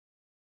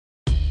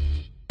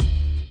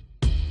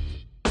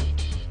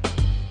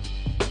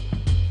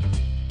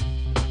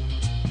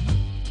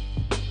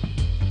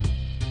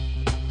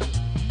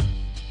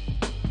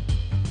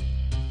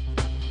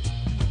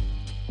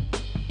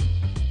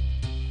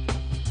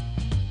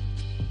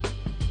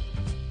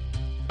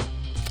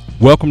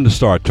Welcome to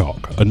Star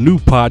Talk, a new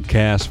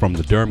podcast from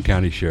the Durham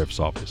County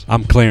Sheriff's Office.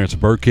 I'm Clarence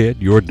Birkhead,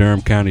 your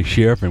Durham County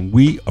Sheriff, and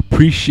we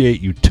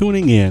appreciate you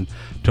tuning in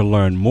to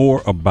learn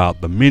more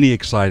about the many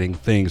exciting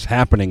things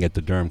happening at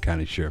the Durham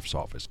County Sheriff's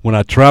Office. When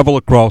I travel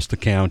across the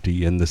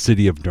county in the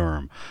city of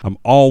Durham, I'm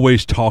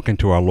always talking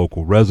to our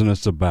local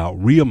residents about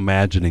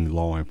reimagining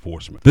law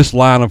enforcement. This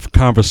line of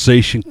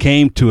conversation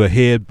came to a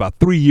head about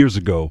 3 years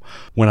ago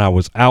when I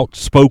was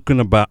outspeaking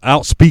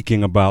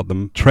about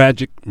the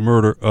tragic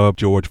murder of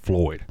George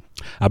Floyd.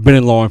 I've been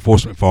in law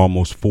enforcement for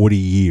almost 40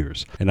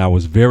 years, and I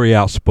was very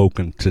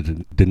outspoken to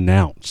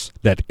denounce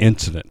that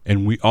incident.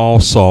 And we all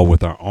saw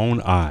with our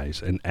own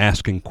eyes and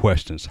asking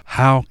questions,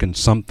 how can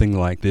something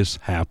like this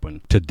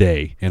happen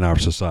today in our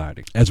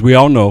society? As we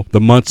all know, the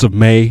months of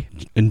May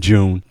and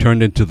June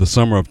turned into the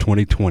summer of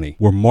 2020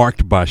 were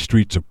marked by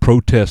streets of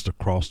protest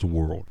across the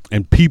world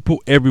and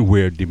people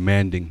everywhere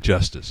demanding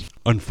justice.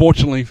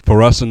 Unfortunately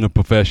for us in the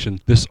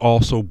profession, this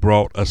also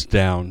brought us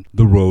down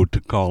the road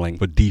to calling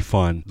for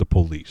defund the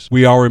police.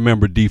 We all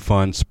remember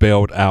defund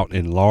spelled out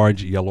in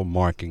large yellow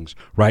markings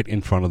right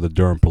in front of the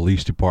Durham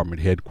Police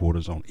Department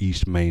headquarters on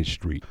East Main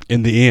Street.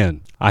 In the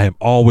end, I have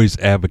always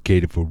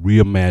advocated for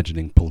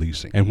reimagining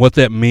policing. And what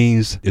that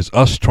means is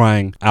us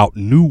trying out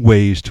new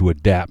ways to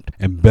adapt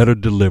and better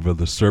deliver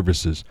the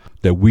services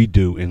that we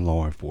do in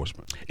law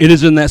enforcement. It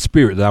is in that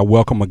spirit that I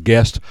welcome a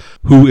guest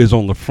who is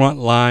on the front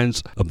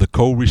lines of the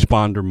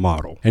co-responder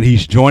model. And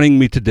he's joining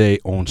me today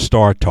on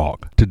Star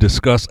Talk to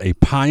discuss a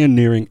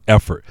pioneering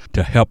effort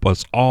to help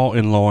us all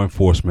in law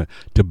enforcement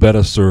to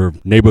better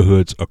serve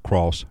neighborhoods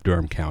across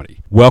Durham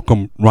County.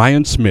 Welcome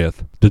Ryan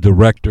Smith, the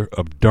Director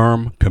of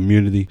Durham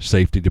Community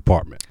Safety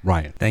Department.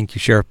 Ryan. Thank you,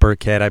 Sheriff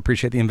Birkhead. I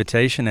appreciate the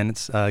invitation, and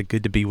it's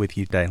good to be with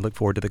you today. I look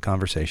forward to the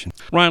conversation.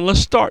 Ryan, let's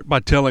start by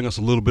telling us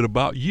a little bit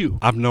about you.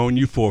 I've known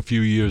you for a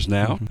few years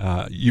now,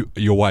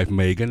 your wife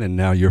Megan, and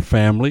now your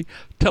family.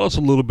 Tell us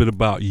a little bit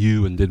about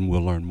you, and then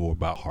we'll learn more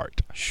about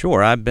Heart.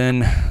 Sure. I've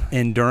been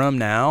in Durham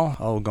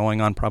now, going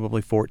on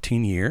probably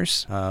 14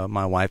 years.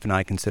 My wife and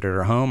I consider it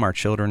our home. Our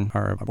children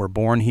were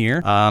born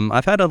here.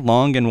 I've had a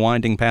long and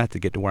winding path to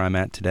get to where I'm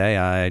at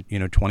today.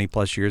 20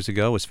 plus years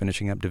ago was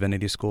finishing up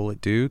divinity school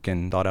at Duke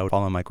and thought I would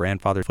follow my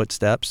grandfather's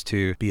footsteps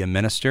to be a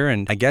minister.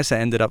 And I guess I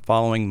ended up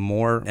following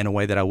more in a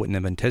way that I wouldn't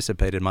have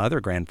anticipated my other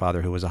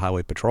grandfather, who was a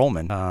highway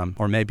patrolman.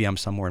 Or maybe I'm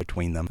somewhere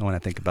between them when I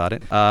think about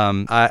it.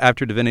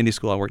 After divinity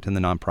school, I worked in the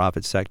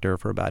nonprofit sector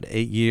for about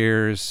 8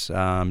 years,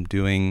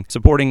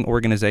 supporting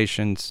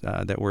organizations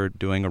that were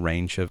doing a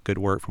range of good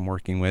work, from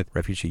working with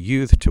refugee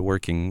youth to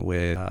working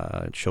with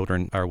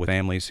children or with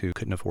families who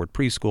couldn't afford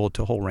preschool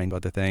to a whole range of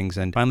other things.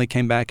 And finally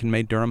came back and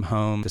made Durham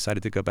home,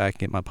 decided to go back and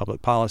get my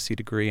public policy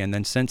degree. And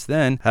then since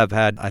then have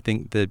had, I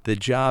think, the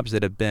jobs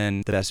that have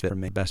been the best fit for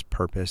me, best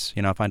purpose.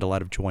 I find a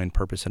lot of joy and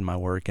purpose in my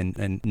work,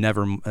 and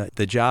never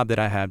the job that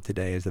I have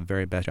today is the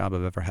very best job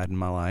I've ever had in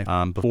my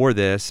life. Before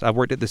this, I've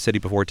worked at the city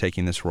before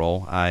taking this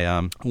role.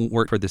 I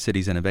worked for the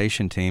city's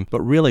innovation team,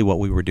 but really what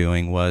we were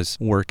doing was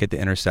work at the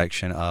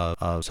intersection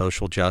of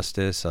social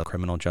justice, of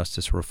criminal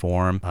justice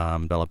reform,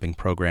 developing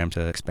programs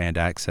to expand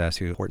access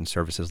to important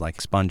services like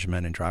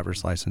expungement and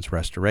driver's license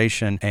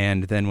restoration.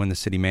 And then when the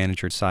city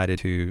manager decided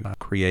to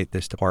create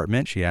this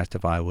department, she asked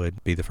if I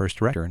would be the first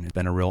director. And it's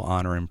been a real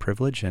honor and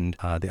privilege, and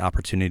the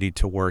opportunity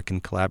to work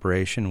in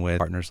collaboration with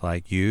partners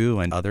like you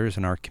and others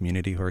in our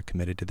community who are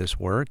committed to this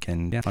work.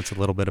 And that's a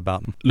little bit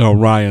about me. No,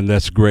 Ryan,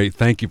 that's great.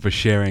 Thank you for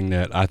sharing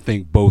that. I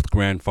think both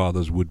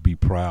grandfathers would be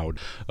proud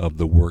of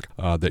the work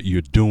that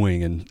you're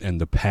doing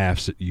and the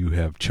paths that you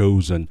have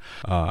chosen.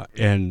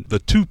 And the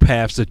two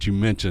paths that you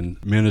mentioned,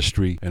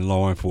 ministry and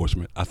law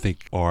enforcement, I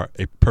think are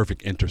a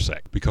perfect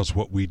intersect, because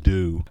what we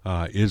do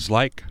is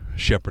like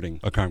shepherding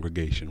a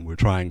congregation. We're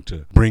trying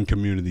to bring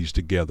communities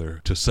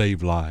together to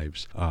save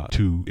lives,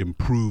 to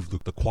improve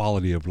the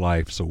quality of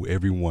life so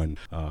everyone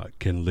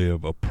can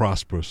live a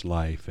prosperous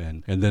life.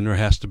 And then there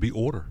has to be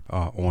order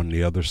on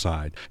the other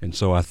side. And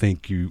so I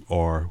think you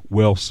are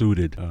well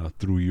suited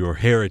through your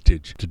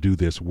heritage to do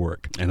this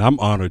work. And I'm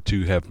honored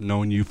to have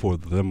known you for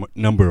the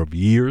number of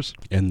years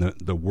and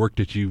the work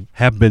that you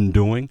have been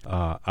doing.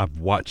 I've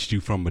watched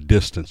you from a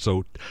distance.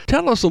 So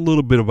tell us a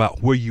little bit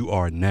about where you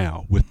are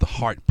now with the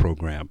HEART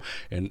program.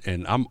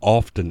 And I'm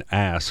often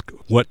asked,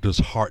 what does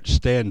HEART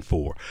stand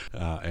for?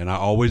 And I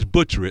always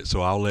butcher it,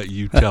 so I'll let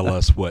you tell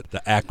us what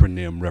the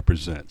acronym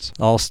represents.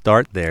 I'll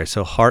start there.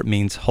 So HEART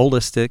means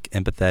Holistic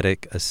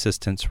Empathetic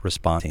Assistance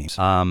Response Teams.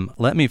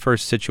 Let me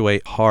first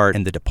situate HEART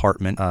in the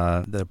department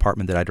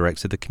that I direct.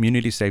 So the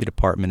Community Safety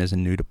Department is a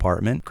new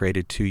department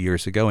created 2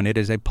 years ago, and it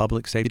is a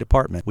public safety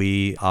department.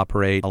 We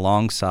operate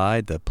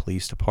alongside the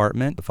police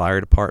department, the fire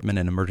department,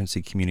 and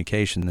emergency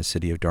communication in the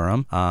city of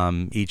Durham.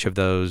 Each of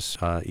those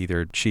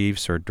either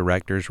chiefs or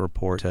directors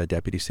report to a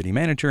deputy city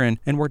manager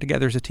and work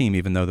together as a team,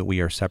 even though that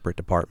we are separate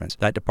departments.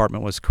 That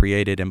department was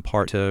created in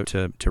part to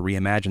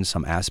reimagine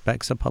some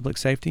aspects of public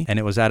safety, and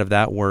it was out of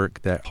that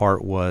work that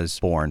HEART was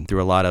born,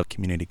 through a lot of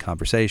community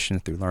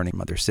conversations, through learning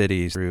from other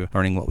cities, through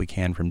learning what we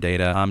can from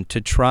data,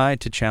 to try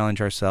to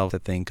challenge ourselves to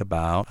think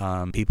about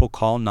people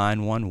call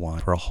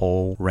 911 for a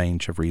whole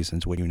range of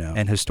reasons,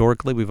 and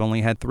historically we've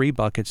only had 3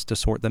 buckets to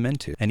sort them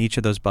into, and each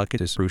of those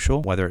buckets is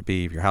crucial, whether it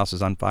be if your house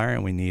is on fire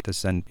and we need to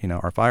send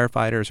our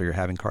firefighters, or you're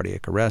having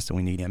cardiac arrest and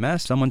we need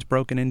EMS, someone's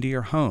broken into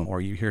your home, or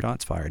you hear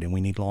shots fired and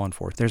we need law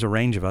enforcement. There's a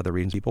range of other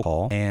reasons people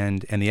call,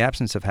 and in the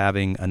absence of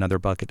having another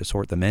bucket to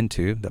sort them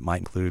into, that might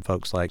include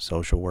folks like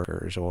social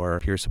workers or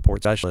peer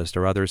support specialists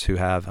or others who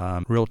have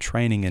real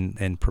training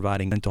in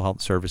providing mental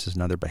health services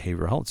and other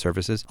behavioral health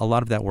services, a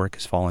lot of that work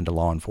has fallen to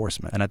law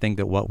enforcement. And I think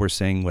that what we're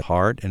seeing with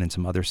HEART and in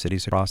some other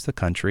cities across the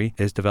country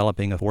is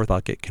developing a 4th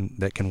bucket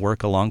that can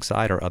work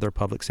alongside our other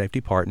public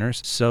safety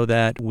partners, so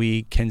that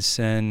we can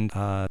send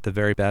the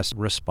very best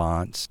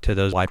response to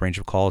those wide range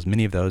of calls,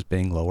 many of those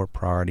being lower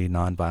priority,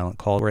 nonviolent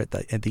calls, where at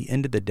the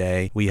end of the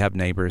day, we have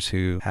neighbors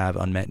who have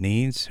unmet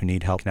needs, who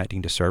need help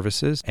connecting to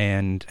services,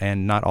 and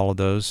not all of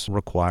those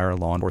require a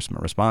law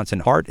enforcement response.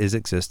 And HEART is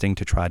existing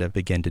to try to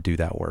begin to do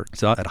that work.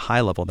 So at a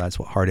high level, that's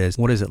what HEART is.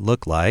 What does it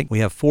look like? We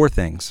have 4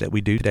 things that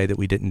we do today that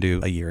we didn't do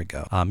a year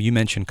ago. You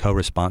mentioned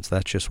co-response.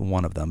 That's just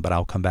one of them, but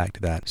I'll come back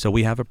to that. So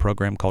we have a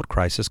program called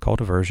Crisis Call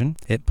Diversion.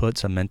 It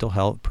puts a mental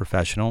health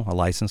professional, a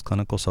licensed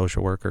clinical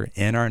social worker,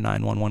 in our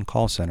 911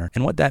 call center.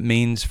 And what that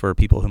means for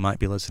people who might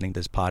be listening to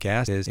this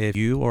podcast is, if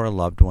you or a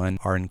loved one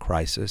are in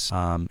crisis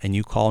and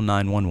you call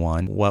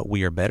 911, what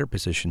we are better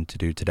positioned to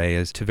do today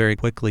is to very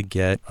quickly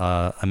get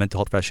a mental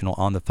health professional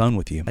on the phone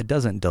with you. It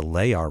doesn't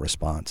delay our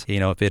response.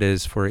 If it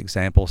is, for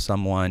example,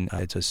 someone,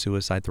 it's a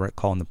suicide threat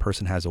call and the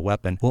person has a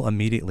weapon, we'll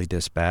immediately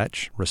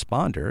dispatch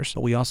responders.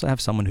 But we also have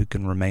someone who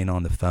can remain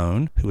on the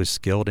phone, who is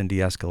skilled in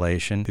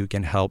de-escalation, who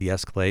can help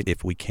de-escalate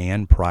if we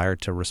can prior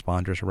to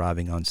responders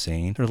arriving on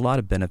scene. There's a lot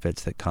of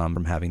benefits that come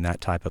from having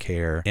that type of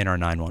care in our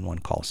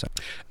 911 call center.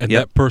 And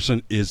that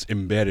person is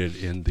embedded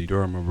in the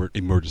Durham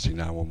Emergency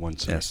 911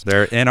 Center. Yes,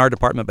 they're in our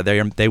department, but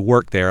they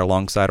work there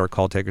alongside our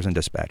call takers and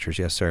dispatchers.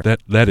 Yes, sir.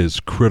 That is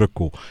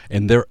critical,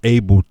 and they're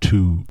able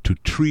to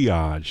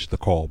triage the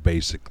call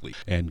basically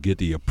and get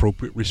the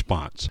appropriate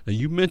response. And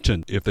you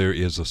mentioned if there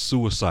is a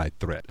suicide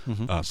threat,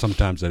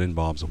 sometimes that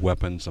involves a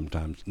weapon,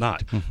 sometimes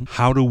not.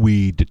 How do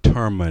we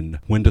determine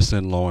when to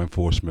send law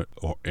enforcement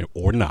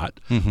or not,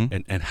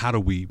 and how do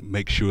we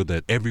make sure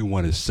that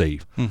everyone is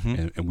safe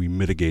and we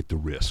mitigate the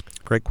risk?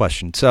 Great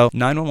question. So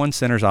 911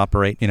 centers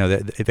operate,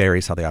 it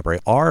varies how they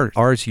operate.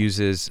 Ours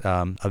uses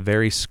a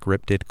very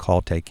scripted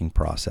call taking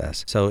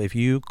process. So if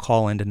you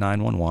call into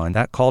 911,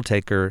 that call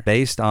taker,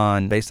 based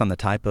on the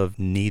type of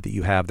need that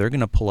you have, they're going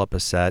to pull up a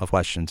set of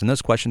questions, and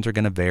those questions are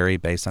going to vary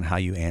based on how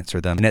you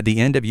answer them. And at the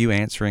end of you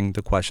answering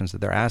the questions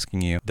that they're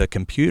asking you, the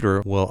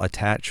computer will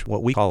attach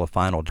what we call a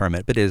final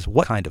determinant. But is,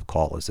 what kind of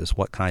call is this?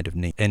 What kind of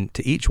need? And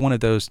to each one of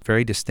those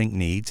very distinct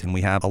needs, and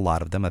we have a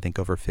lot of them, I think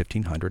over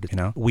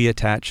 1,500, we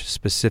attach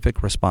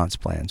specific response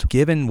plans.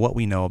 Given what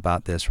we know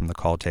about this from the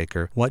call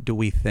taker, what do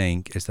we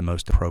think is the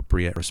most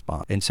appropriate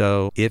response? And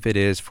so if it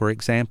is, for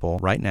example,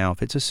 right now,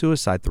 if it's a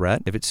suicide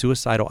threat, if it's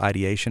suicidal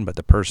ideation, but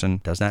the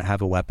person does not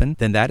have a weapon,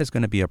 then that is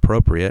going to be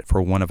appropriate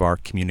for one of our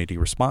community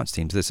response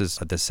teams. This is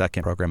the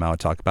second program I would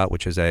talk about,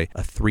 which is a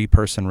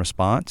 3-person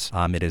response.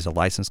 It is a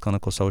licensed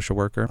clinical social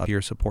worker, a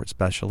peer support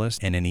specialist,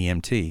 and an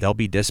EMT. They'll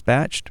be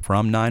dispatched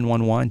from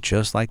 911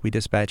 just like we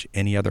dispatch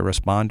any other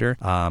responder,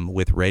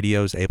 with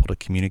radios able to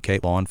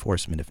communicate law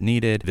enforcement if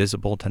needed,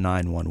 visible to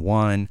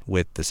 911,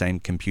 with the same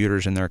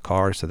computers in their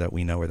cars so that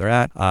we know where they're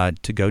at,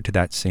 to go to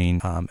that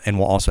scene. And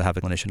we'll also have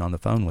a clinician on the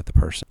phone with the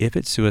person. If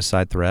it's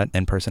suicide threat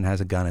and person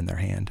has a gun in their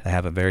hand, they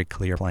have a very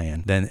clear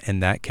plan. Then in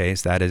that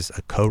case, that is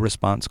a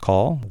co-response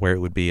call where it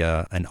would be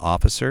an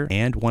officer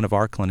and one of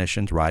our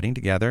clinicians riding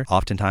together.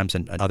 Oftentimes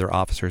other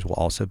officers will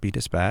also be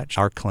dispatched.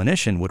 Our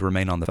clinician would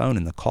remain on the phone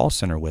in the call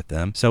center with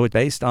them. So it's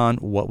based on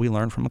what we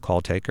learned from a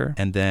call taker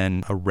and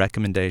then a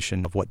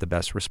recommendation of what the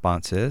best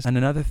response is. And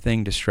another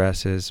thing to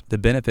stress is the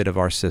benefit of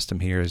our system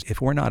here is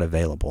if we're not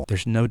available,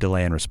 there's no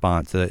delay in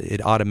response.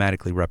 It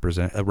automatically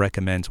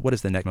recommends what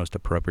is the next most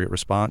appropriate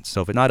response.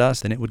 So if it's not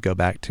us, then it would go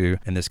back to,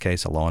 in this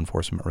case, a law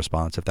enforcement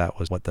response if that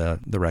was what the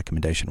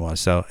recommendation was.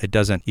 So it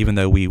doesn't, even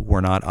though we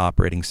were not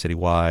operating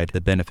citywide,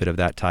 the benefit of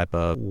that type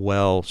of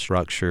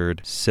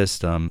well-structured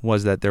system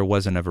was that there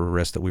wasn't ever a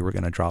risk that we were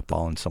going to drop the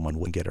ball and someone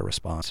wouldn't get a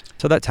response.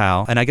 So that's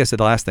how. And I guess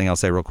the last thing I'll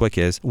say real quick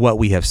is what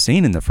we have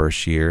seen in the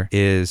first year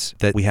is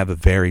that we have a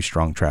very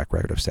strong track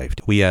record of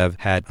safety. We have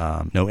had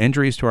no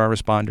injuries to our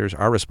responders.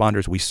 Our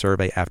responders we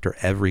survey after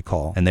every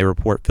call, and they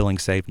report feeling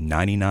safe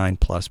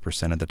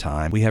 99+% of the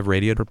time. We have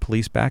radioed for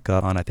police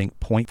backup on, I think,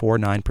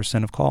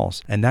 0.49% of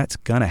calls, and that's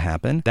going to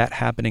happen. That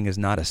happening is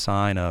not a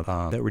sign of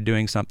that we're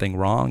doing something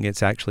wrong.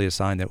 It's actually a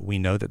sign that we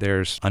know that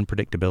there's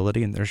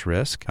unpredictability and there's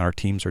risk. Our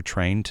teams are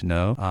trained to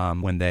know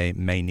when they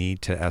may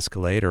need to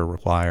escalate or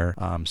require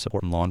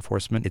support from law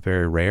enforcement. It's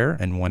very rare,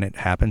 and when it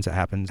happens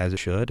as it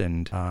should.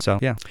 And so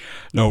Yeah.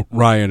 No,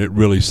 Ryan, it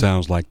really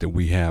sounds like that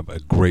we have a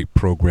great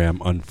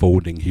program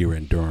unfolding here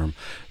in Durham,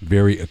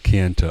 very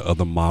akin to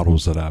other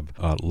models that I've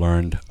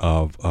learned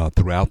of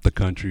throughout the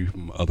country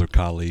from other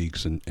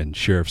colleagues and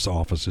sheriff's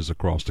offices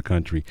across the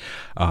country.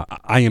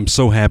 I am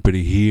so happy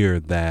to hear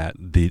that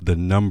the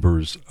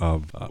numbers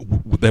of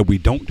that we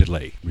don't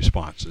delay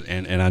responses,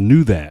 and I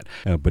knew that,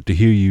 but to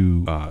hear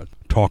you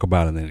talk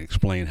about it and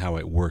explain how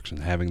it works,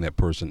 and having that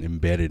person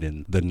embedded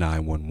in the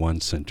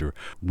 911 center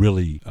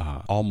really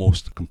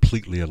almost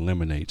completely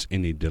eliminates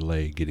any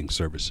delay getting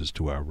services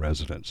to our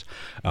residents.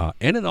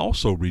 And it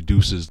also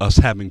reduces us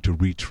having to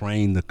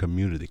retrain the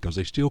community, because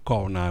they still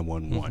call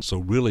 911. Mm-hmm. So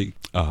really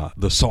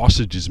the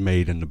sausage is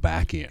made in the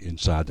back end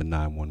inside the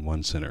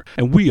 911 center.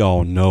 And we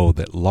all know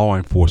that law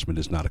enforcement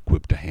is not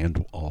equipped to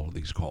handle all of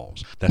these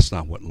calls. That's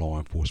not what law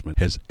enforcement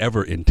has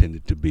ever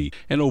intended to be.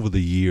 And over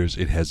the years,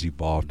 it has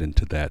evolved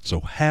into that.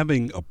 So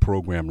having a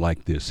program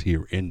like this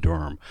here in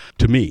Durham,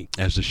 to me,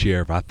 as the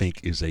sheriff, I think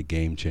is a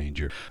game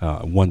changer,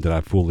 one that I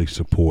fully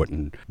support,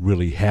 and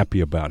really happy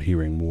about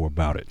hearing more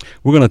about it.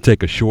 We're going to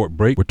take a short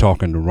break. We're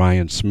talking to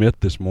Ryan Smith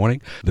this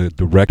morning, the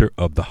director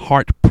of the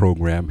HEART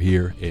Program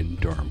here in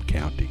Durham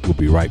County. We'll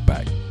be right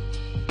back.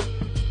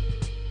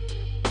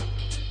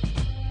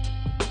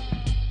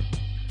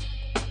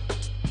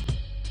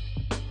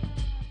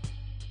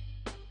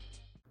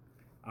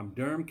 I'm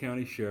Durham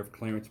County Sheriff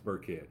Clarence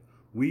Birkhead.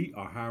 We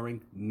are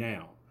hiring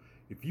now.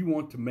 If you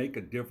want to make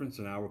a difference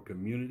in our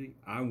community,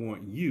 I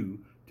want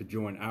you to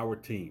join our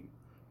team.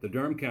 The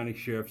Durham County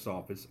Sheriff's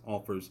Office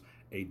offers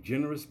a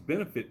generous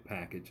benefit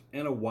package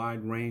and a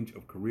wide range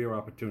of career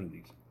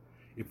opportunities.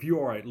 If you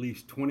are at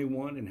least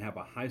 21 and have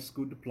a high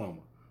school diploma,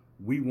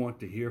 we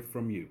want to hear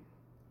from you.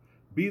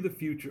 Be the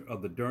future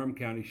of the Durham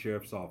County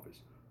Sheriff's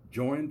Office.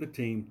 Join the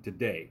team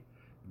today.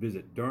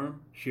 Visit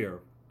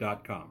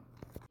durhamsheriff.com.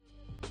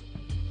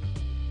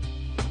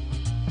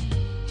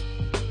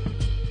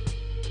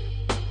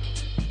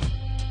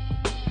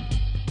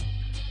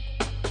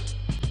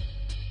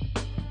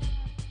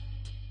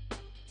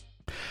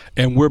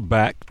 And we're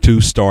back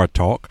to Star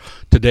Talk.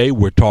 Today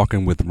we're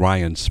talking with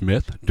Ryan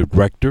Smith,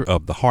 director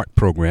of the HEART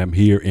Program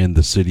here in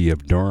the city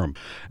of Durham.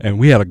 And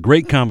we had a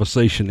great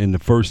conversation in the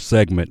first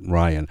segment,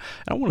 Ryan.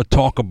 I want to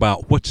talk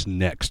about what's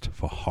next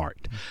for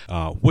HEART.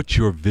 What's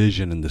your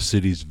vision and the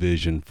city's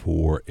vision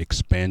for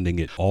expanding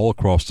it all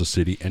across the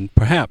city and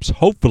perhaps,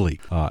 hopefully,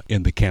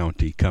 in the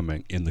county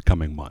in the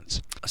coming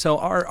months? So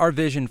our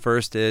vision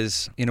first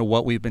is,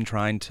 what we've been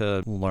trying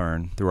to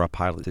learn through our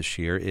pilot this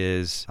year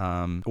is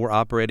we're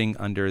operating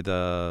under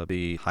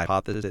the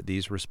hypothesis that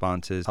these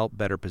responses help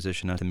better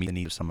position us to meet the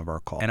needs of some of our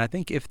calls. And I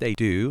think if they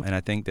do, and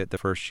I think that the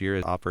first year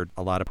has offered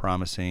a lot of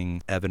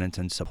promising evidence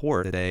and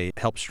support that they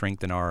help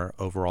strengthen our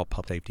overall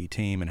public safety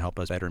team and help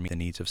us better meet the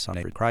needs of some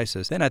neighborhood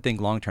crisis, then I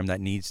think long-term that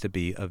needs to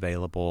be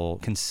available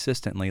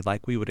consistently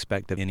like we would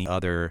expect of any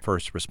other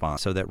first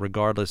response, so that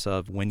regardless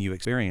of when you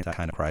experience that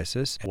kind of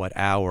crisis, what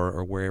hour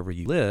or wherever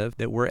you live,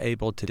 that we're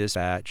able to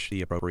dispatch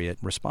the appropriate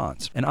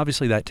response. And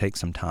obviously that takes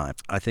some time.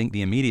 I think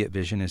the immediate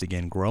vision is,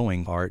 again,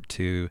 growing HEART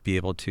to be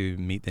able to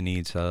meet the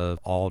needs of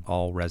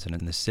all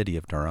residents in the city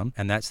of Durham.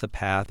 And that's the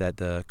path that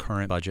the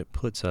current budget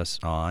puts us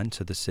on.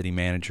 So the city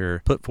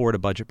manager put forward a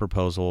budget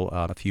proposal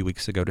a few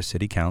weeks ago to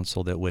City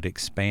Council that would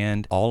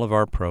expand all of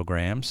our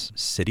programs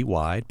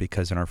citywide,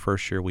 because in our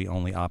first year we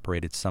only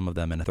operated some of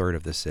them in a third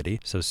of the city.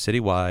 So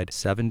citywide,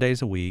 7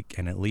 days a week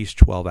and at least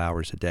 12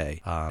 hours a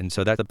day. And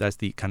so that's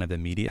the kind of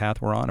immediate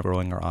path we're on, of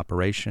growing our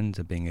operations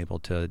and being able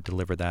to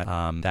deliver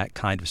that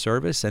kind of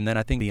service. And then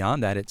I think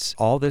beyond that, it's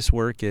all this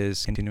work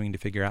is continuing to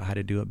figure out how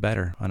to do it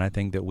better. And I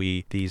think that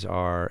these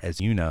are, as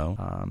you know,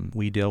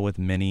 we deal with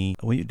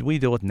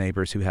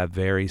neighbors who have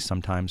very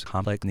sometimes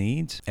complex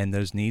needs, and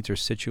those needs are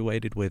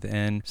situated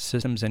within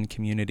systems and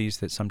communities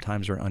that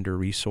sometimes are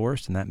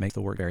under-resourced, and that makes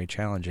the work very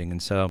challenging.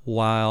 And so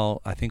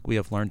while I think we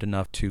have learned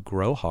enough to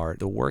grow HEART,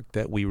 the work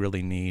that we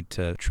really need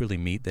to truly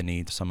meet the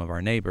needs of some of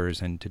our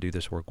neighbors and to do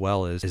this work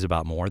well is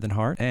about more than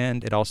HEART,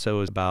 and it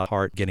also is about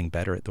HEART getting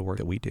better at the work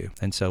that we do.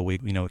 And so we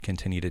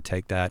continue to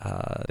take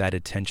that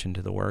attention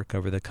to the work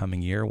over the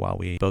coming year while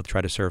we both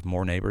try to serve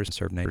more neighbors and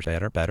serve neighbors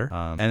better.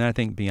 And I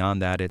think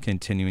beyond that, it's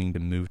continuing to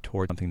move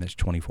towards something that's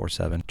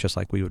 24/7, just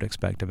like we would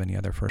expect of any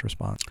other first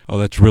response. Oh,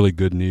 that's really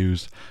good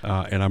news.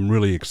 And I'm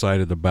really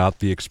excited about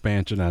the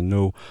expansion. I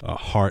know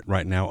HEART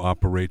right now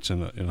operates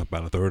in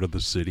about a third of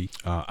the city.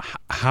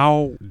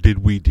 How did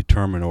we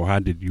determine, or how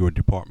did your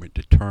department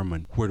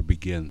determine where to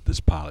begin this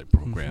pilot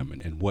program,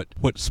 mm-hmm. and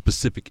what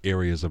specific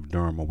areas of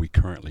Durham are we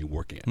currently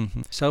working in?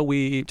 Mm-hmm. So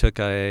we took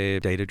a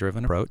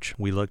data-driven approach.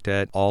 We looked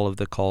at all of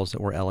the calls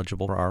that were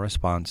eligible for our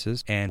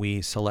responses, and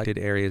we selected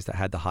areas that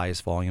had the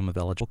highest volume of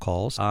eligible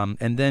calls.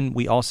 And then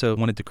we also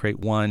wanted to create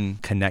one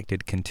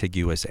connected,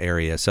 contiguous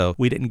area. So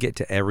we didn't get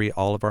to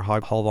all of our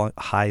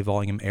high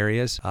volume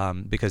areas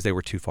because they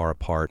were too far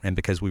apart, and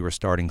because we were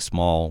starting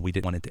small, we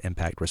didn't want it to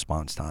impact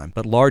response time.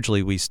 But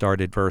largely, we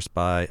started first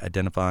by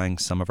identifying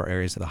some of our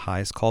areas of the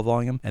highest call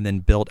volume, and then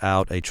built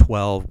out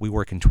we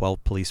work in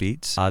 12 police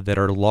beats that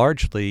are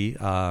largely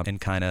in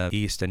kind of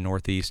east and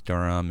northeast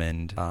Durham,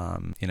 and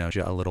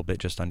a little bit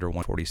just under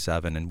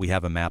 147. And we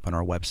have a map on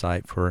our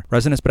website for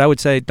residents, but I would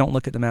say don't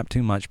look at the map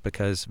too much,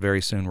 because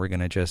very soon we're going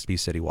to just be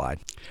citywide.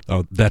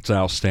 Oh, that's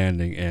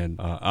outstanding. And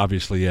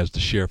obviously, as the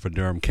sheriff of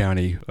Durham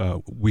County,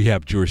 we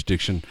have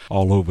jurisdiction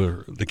all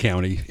over the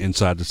county,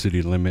 inside the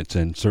city limits,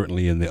 and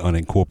certainly in the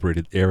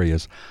unincorporated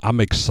areas. I'm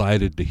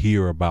excited to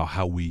hear about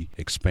how we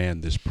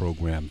expand this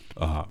program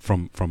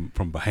from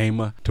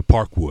Bahama to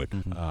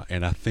Parkwood.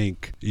 And I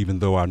think even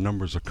though our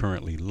numbers are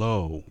currently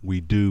low,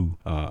 we do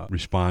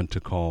respond to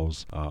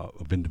calls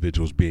of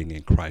individuals being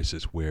in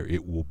crisis, where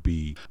it will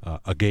be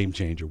a game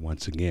changer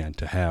once again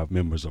to have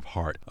members of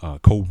HEART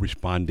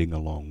co-responding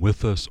along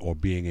with us, or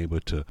being able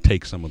to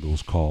take some of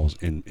those calls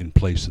in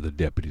place of the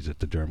deputies at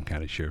the Durham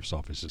County Sheriff's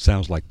Office. It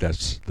sounds like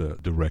that's the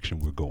direction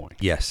we're going.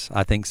 Yes,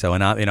 I think so.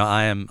 And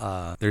I am.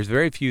 There's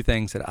very few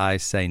things that I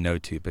say no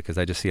to, because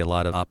I just see a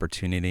lot of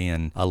opportunity,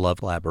 and I love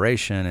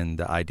collaboration, and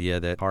the idea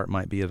that HEART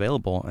might be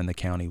available in the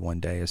county one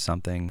day is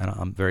something, and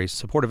I'm very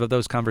supportive of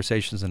those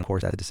conversations. And of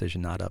course, that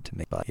decision not up to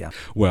me, but yeah.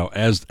 Well,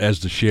 as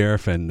the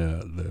sheriff and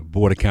the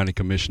Board of County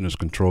Commissioners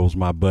controls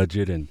my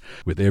budget, and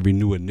with every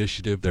new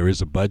initiative there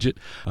is a budget,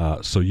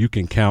 so you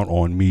can count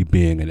on me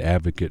being an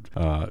advocate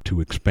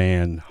to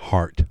expand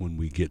HEART when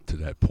we get to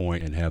that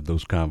point and have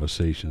those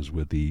conversations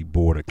with the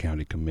Board of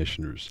County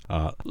Commissioners.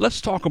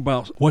 Let's talk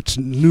about what's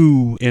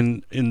new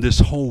in this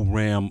whole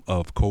realm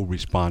of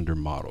co-responder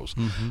models.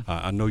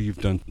 I know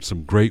you've done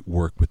some great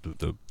work with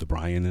the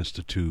Bryan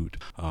Institute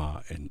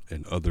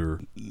and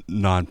other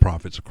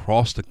nonprofits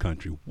across the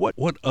country.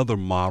 What other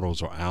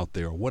models are out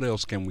there? What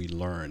else can we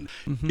learn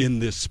in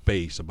this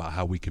space about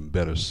how we can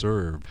better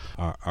serve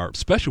our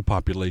special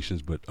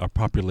populations, but our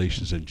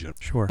populations in general?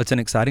 Sure. It's an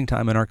exciting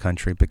time in our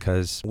country,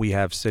 because we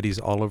have cities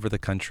all over the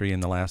country in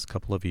the last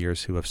couple of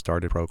years who have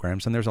started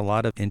programs, and there's a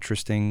lot of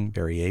interesting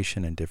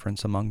variation and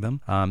difference among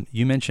them.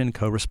 You mentioned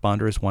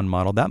co-responder as one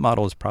model. That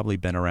model has probably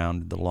been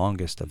around the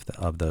longest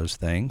of those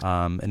things.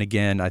 And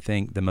again, I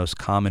think the most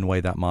common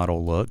way that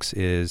model looks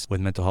is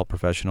with mental health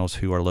professionals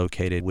who are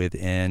located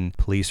within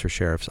police or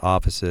sheriff's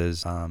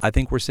offices. I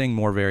think we're seeing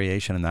more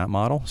variation in that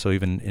model. So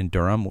even in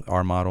Durham,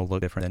 our model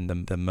looks different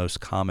than the most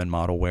common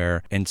model,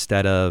 where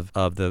instead of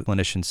the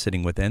clinicians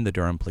sitting within the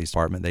Durham Police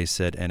Department, they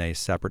sit in a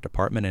separate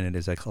department, and it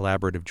is a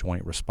collaborative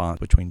joint response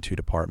between two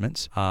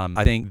departments.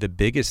 I think the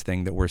biggest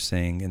thing that we're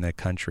seeing in the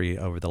country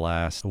over the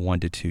last 1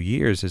 to 2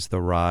 years is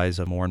the rise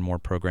of more and more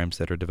programs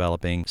that are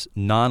developing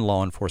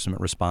non-law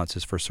enforcement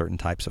responses for certain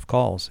types of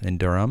calls. In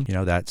Durham,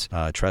 that's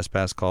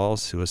trespass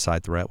calls,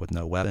 suicide threat with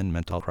no weapon,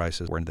 mental health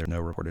crisis where there's no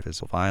reported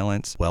physical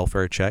violence,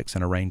 welfare checks,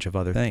 and a range of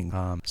other things.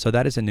 So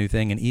that is a new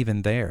thing, and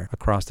even there,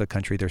 across the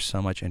country, there's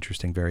so much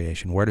interesting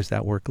variation. Where does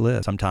that work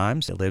live?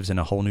 Sometimes it lives in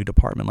a whole new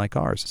department like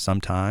ours.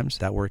 Sometimes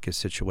that work is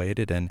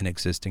situated in an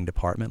existing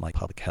department like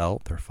public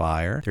health or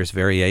fire. There's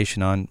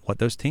variation on what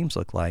those teams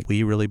look like.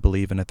 We really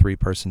believe in a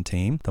 3-person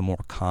team. The more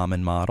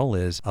common model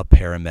is a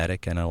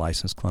paramedic and a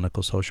licensed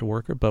clinical social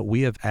worker, but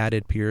we have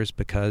added peers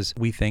because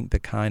we think the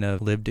kind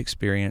of lived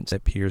experience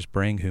that peers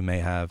bring, who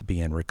may be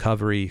in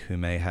recovery, who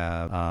may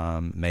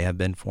have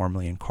been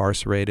formerly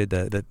incarcerated,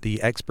 the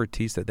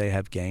expertise that they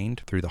have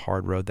gained through the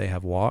hard road they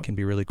have walked can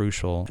be really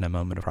crucial in a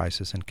moment of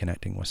crisis and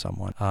connecting with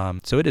someone.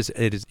 So it is.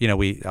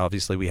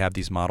 We have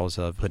these models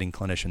of putting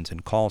clinicians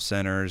in call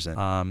centers,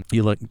 and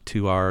you look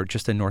to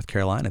just in North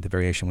Carolina, the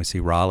variation we see.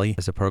 Raleigh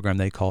is a program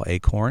they call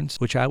Acorns,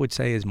 which I would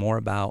say is more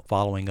about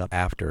following up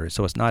after.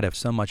 So it's not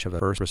so much of a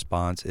first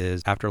response.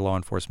 Is after law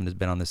enforcement has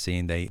been on the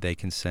scene, they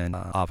can send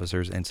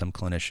officers and some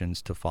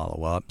clinicians to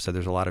follow up. So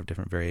there's a lot of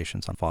different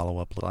variations on follow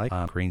up.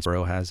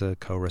 Greensboro has a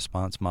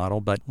co-response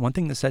model, but one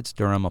thing that sets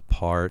Durham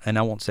apart, and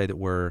I won't say that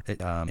we're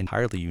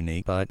entirely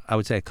unique, but I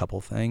would say a couple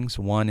things.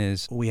 One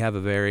is we have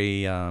a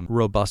very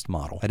robust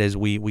model. That is,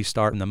 we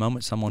start from the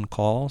moment someone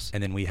calls,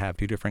 and then we have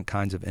 2 different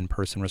kinds of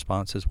in-person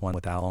responses, one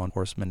without law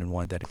enforcement and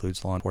one that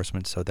includes law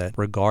enforcement, so that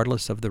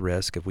regardless of the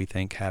risk, if we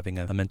think having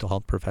a mental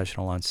health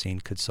professional on scene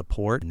could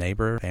support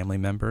neighbor, family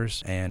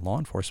members, and law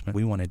enforcement,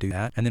 we want to do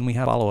that. And then we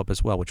have follow-up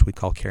as well, which we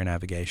call care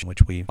navigation,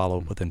 which we follow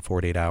up within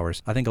 48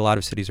 hours. I think a lot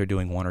of cities are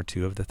doing 1 or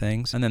 2 of the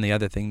things. And then the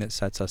other thing that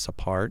sets us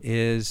apart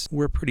is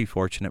we're pretty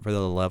fortunate for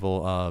the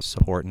level of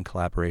support and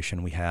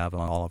collaboration we have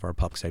on all of our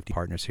public safety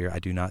partners here. I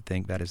do not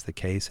think that is the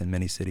case in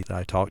many cities that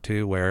I talk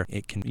to, where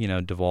it can,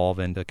 devolve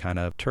into kind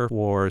of turf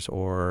wars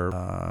or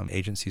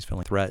agencies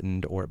feeling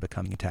threatened or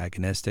becoming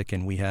antagonistic.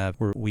 And we have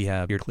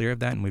you're clear of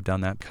that, and we've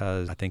done that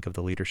because I think of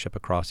the leadership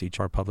across each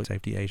of our public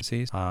safety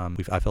agencies.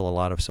 I feel a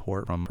lot of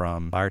support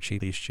from fire chief,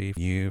 police chief,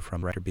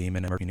 from Director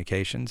Beeman and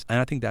communications, and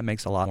I think that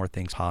makes a lot more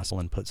things possible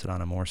and puts it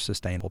on a more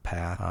sustainable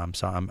path.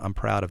 So I'm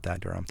proud of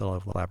that, Durham, the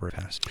level of collaborative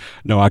past.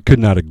 No, I could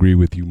not agree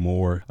with you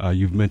more.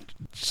 You've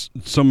mentioned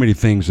so many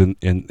things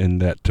in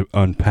that to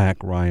unpack,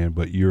 Ryan,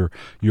 but you're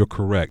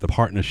correct. The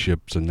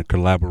partnerships and the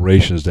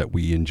collaborations that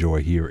we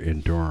enjoy here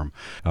in Durham,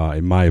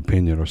 in my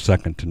opinion, are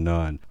second to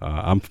none.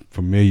 I'm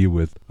familiar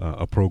with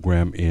a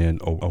program in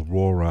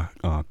Aurora,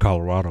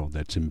 Colorado,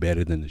 that's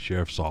embedded in the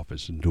sheriff's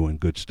office and doing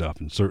good stuff,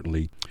 and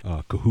certainly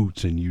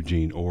Cahoots in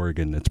Eugene,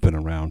 Oregon, that's been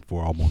around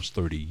for almost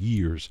 30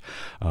 years.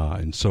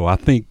 And so I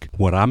think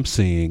what I'm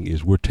seeing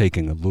is we're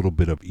taking a little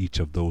bit of each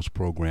of those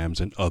programs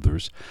and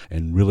others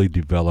and really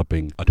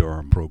developing a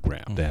Durham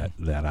program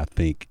that I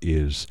think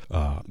is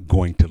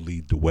going to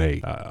lead the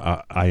way.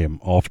 I am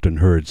often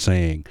heard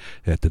saying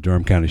that the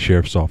Durham County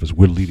Sheriff's Office,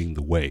 we're leading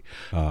the way.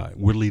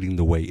 We're leading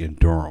the way in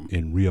Durham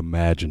in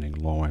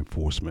reimagining law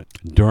enforcement.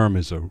 Durham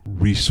is a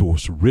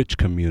resource-rich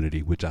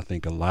community, which I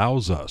think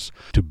allows us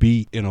to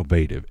be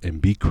innovative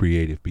and be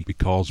creative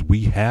because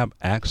we have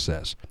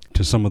access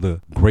to some of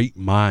the great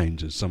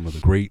minds and some of the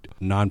great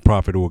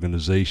nonprofit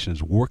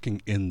organizations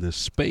working in this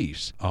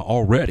space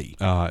already.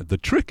 The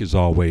trick is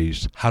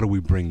always, how do we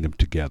bring them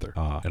together?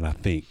 And I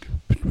think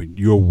between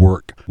your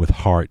work with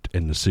HEART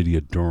and the city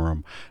of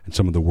Durham and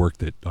some of the work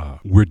that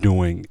we're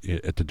doing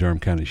at the Durham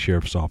County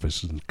Sheriff's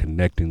Office and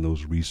connecting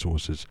those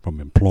resources from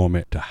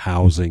employment to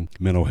housing,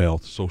 mental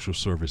health, social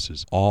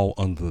services, all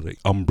under the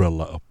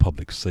umbrella of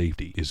public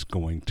safety, is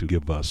going to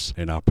give us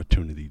an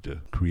opportunity to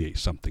create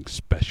something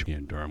special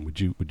in Durham. Would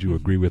you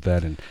agree with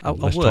that? And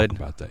let's talk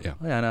about that. Yeah.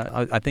 Yeah,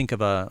 and I think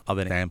of an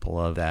example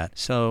of that.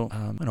 So,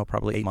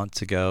 probably 8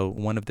 months ago,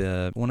 one of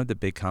the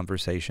big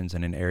conversations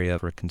in an area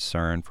of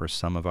concern for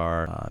some of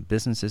our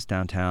businesses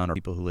downtown or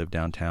people who live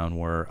downtown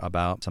were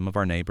about some of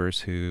our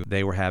neighbors who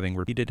they were having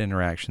repeated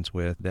interactions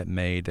with that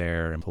made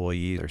their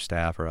employees, their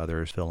staff, or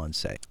others feel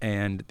unsafe.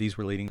 And these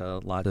were leading to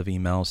lots of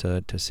emails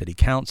to city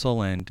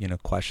council and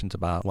questions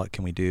about what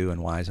can we do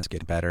and why is this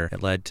getting better.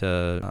 It led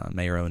to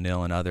Mayor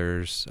O'Neill and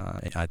others.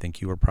 I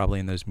think you were probably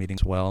in those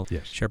meetings as well.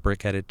 Yes. Sheriff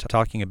Birkhead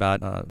talking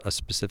about a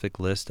specific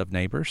list of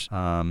neighbors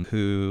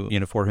who,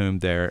 for whom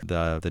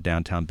the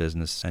downtown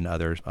business and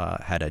others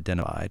had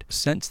identified.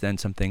 Since then,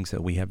 some things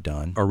that we have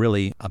done are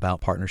really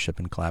about partnership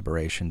and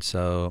collaboration.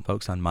 So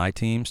folks on my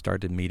team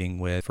started meeting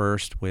with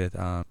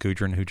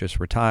Gudrun, who just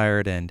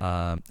retired,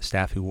 and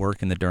staff who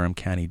work in the Durham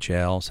County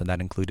Jail. So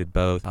that included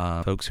both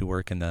folks who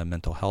work in the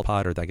mental health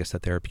pod, or I guess the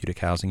therapeutic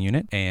housing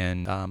unit,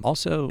 and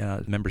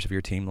also members of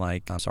your team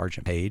like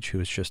Sergeant Page, who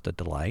is just a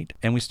delight.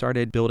 And we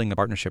started building a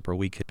partnership where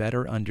we could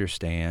better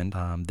understand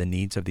the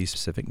needs of these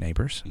specific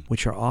neighbors,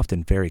 which are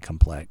often very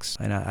complex.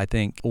 And I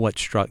think what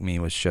struck me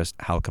was just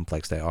how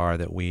complex they are,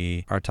 that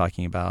we are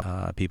talking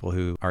about people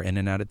who are in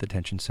and out of the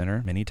detention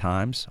center many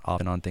times,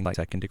 often on things like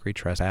second-degree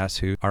trespass,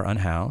 who are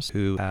unhoused,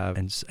 who have,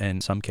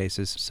 in some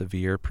cases,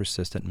 severe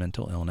persistent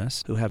mental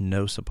illness, who have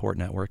no support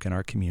network in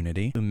our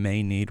community, who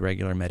may need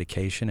regular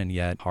medication and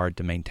yet hard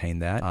to maintain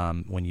that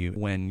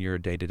when your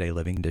day-to-day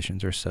living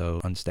conditions are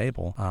so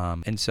unstable.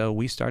 And so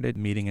we started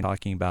meeting and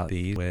talking about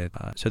these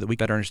so that we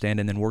better understand,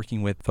 and then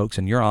working with folks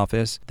in your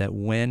office, that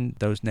when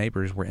those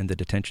neighbors were in the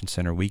detention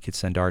center, we could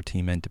send our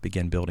team in to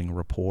begin building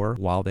rapport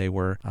while they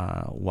were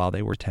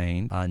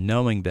detained,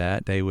 knowing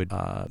that they would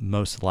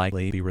most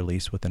likely be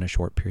released within a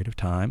short period of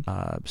time,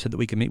 so that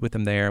we could meet with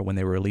them there when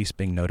they were released,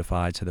 being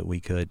notified, so that we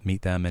could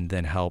meet them and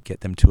then help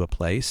get them to a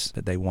place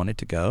that they wanted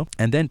to go,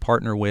 and then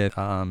partner with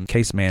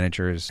case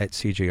managers at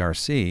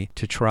CJRC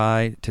to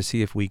try to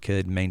see if we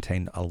could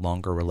maintain a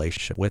longer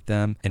relationship with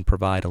them and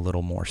provide a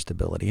little more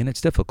stability. And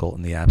it's difficult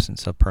in the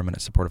absence of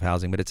permanent supportive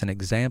housing, but it's an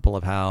example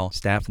of how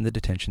staff in the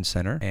detention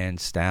center and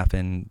staff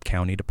in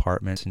county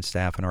departments and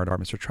staff in our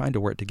departments are trying to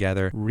work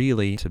together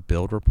really to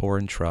build rapport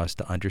and trust,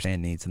 to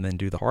understand needs, and then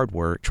do the hard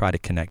work, try to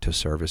connect to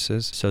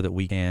services so that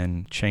we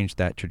can change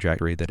that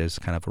trajectory that is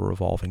kind of a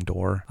revolving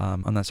door.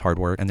 And that's hard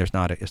work, and it's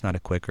not a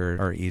quick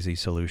or easy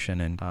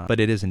solution, but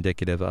it is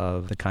indicative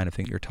of the kind of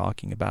thing you're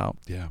talking about.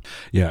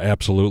 Yeah,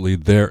 absolutely.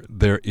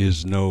 There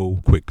is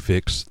no quick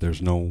fix.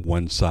 There's no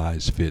one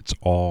size fits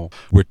all.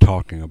 We're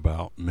talking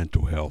about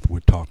mental health. We're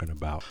talking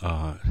about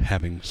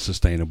having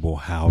sustainable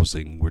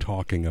housing. We're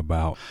talking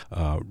about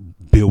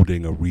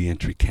building a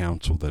reentry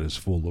council that is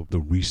full of the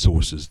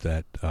resources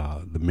that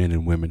the men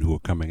and women who are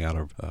coming out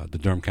of the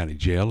Durham County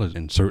Jail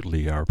and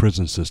certainly our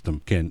prison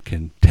system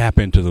can tap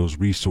into those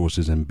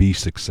resources and be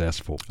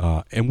successful.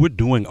 And we're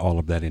doing all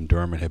of that in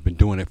Durham and have been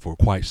doing it for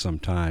quite some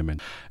time.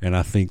 And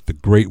I think the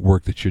great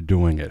work that you're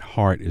doing at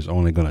HEART is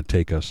only going to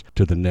take us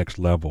to the next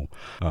level.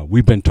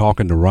 We've been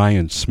talking to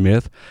Ryan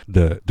Smith,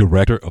 the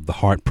director of the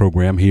HEART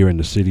program here in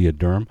the city of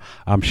Durham.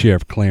 I'm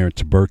Sheriff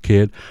Clarence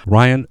Birkhead.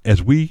 Ryan,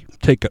 as we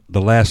take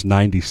the last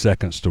 90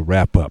 seconds to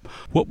wrap up.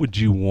 What would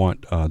you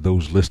want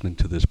those listening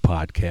to this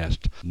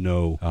podcast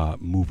know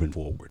moving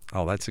forward?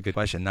 Oh, that's a good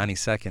question. 90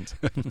 seconds.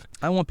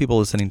 I want people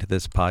listening to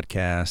this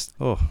podcast.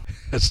 Oh,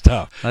 that's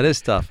tough. That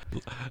is tough.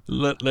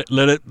 Let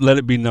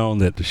it be known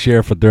that the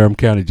sheriff of Durham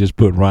County just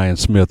put Ryan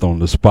Smith on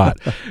the spot,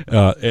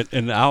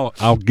 and I'll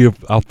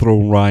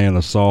throw Ryan a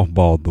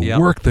softball. The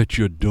work that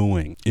you're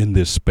doing in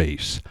this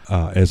space,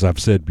 as I've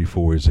said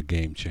before, is a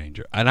game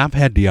changer. And I've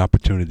had the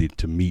opportunity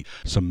to meet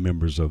some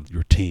members of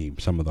your team,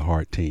 some of the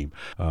HEART team.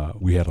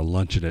 We had a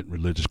luncheon at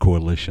Religious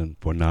Coalition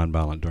for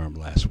Nonviolent Durham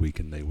last week,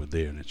 and they were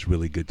there, and it's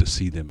really good to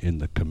see them in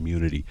the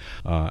community.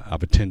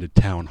 I've attended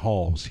town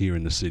halls here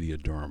in the city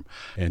of Durham,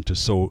 and to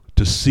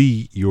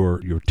see your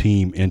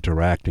team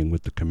interacting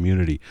with the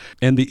community,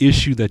 and the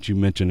issue that you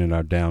mentioned in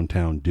our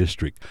downtown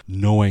district,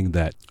 knowing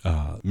that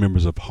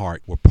members of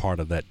HEART were part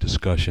of that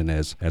discussion,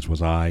 as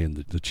was I and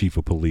the chief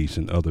of police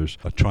and others,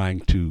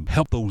 trying to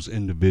help those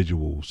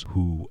individuals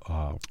who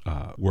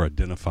were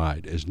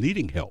identified as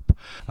needing help.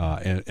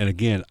 And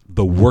again,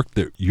 the work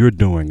that you're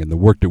doing and the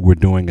work that we're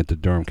doing at the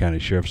Durham County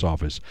Sheriff's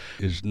Office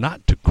is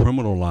not to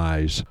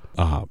criminalize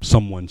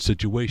someone's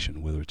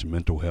situation, whether it's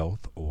mental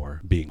health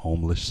or being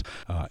homeless,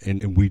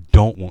 and we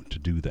don't want to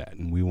do that,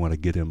 and we want to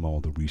get them all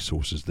the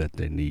resources that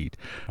they need.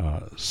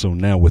 So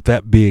now, with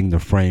that being the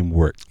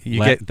framework,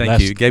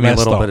 thank you. You gave me a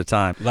little bit of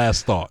time.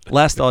 Last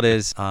thought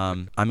is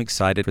I'm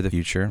excited for the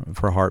future,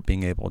 for HEART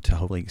being able to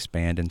hopefully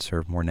expand and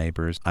serve more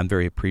neighbors. I'm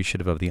very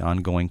appreciative of the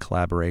ongoing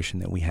collaboration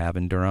that we have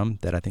in Durham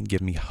that I think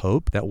give me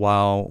hope that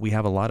while we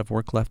have a lot of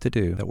work left to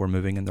do, that we're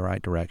moving in the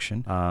right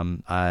direction.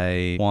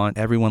 I want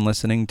everyone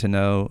listening to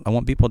know, I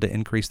want people to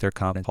increase their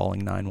confidence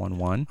calling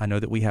 911. I know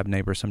that we have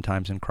neighbors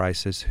sometimes in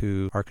crisis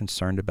who are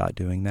concerned about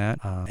doing that,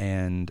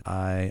 and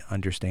I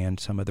understand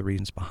some of the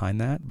reasons behind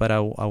that, but I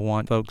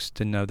want folks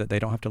to know that they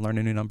don't have to learn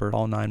a new number,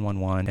 call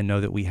 911, and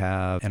know that we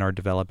have and are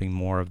developing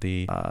more of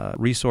the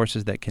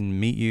resources that can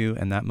meet you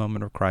in that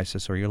moment of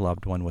crisis or your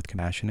loved one with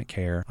compassionate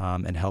care,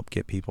 and help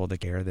get people the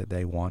care that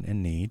they want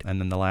and need. And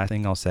then the last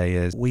thing I'll say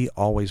is we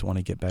always want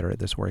to get better at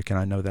this work, and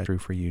I know that's true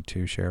for you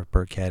too, Sheriff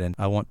Birkhead, and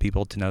I want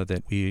people to know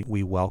that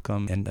we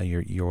welcome and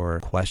your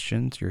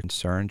questions, your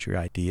concerns, your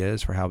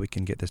ideas for how we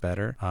can get this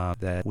better.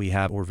 That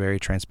we're very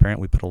transparent.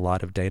 We put a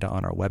lot of data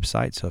on our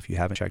website, so if you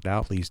haven't checked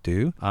out, please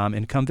do,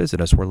 and come visit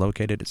us. We're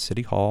located at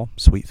City Hall,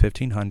 Suite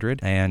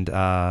 1500, and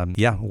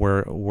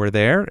we're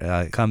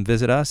there. Come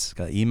visit us,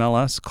 email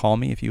us, call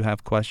me if you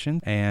have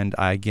questions, and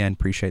I again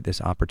appreciate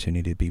this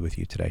opportunity to be with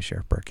you today,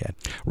 Sheriff Birkhead.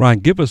 Ryan,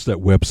 give us that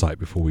website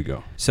before we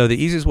go. So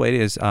the easiest way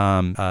is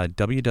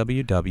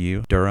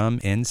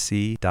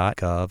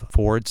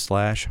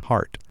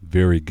www.durhamnc.gov/HEART.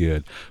 Very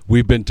good.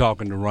 We've been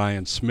talking to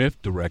Ryan Smith,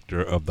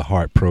 director of the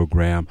HEART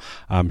program.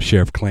 I'm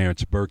Sheriff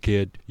Clarence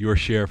Birkhead, your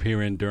sheriff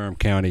here in Durham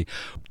County.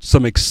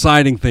 Some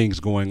exciting things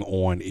going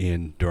on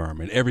in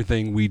Durham, and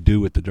everything we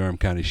do at the Durham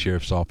County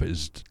Sheriff's Office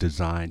is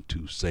designed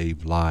to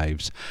save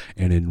lives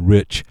and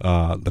enrich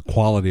the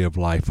quality of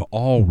life for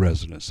all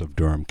residents of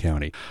Durham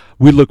County.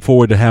 We look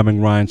forward to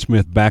having Ryan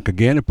Smith back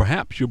again, and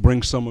perhaps you'll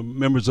bring some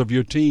members of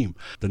your team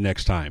the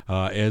next time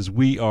as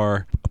we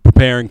are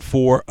preparing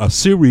for a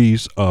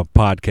series of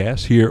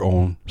podcasts here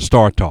on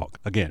Star Talk.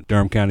 Again,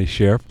 Durham County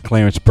Sheriff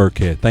Clarence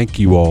Birkhead. Thank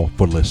you all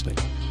for listening.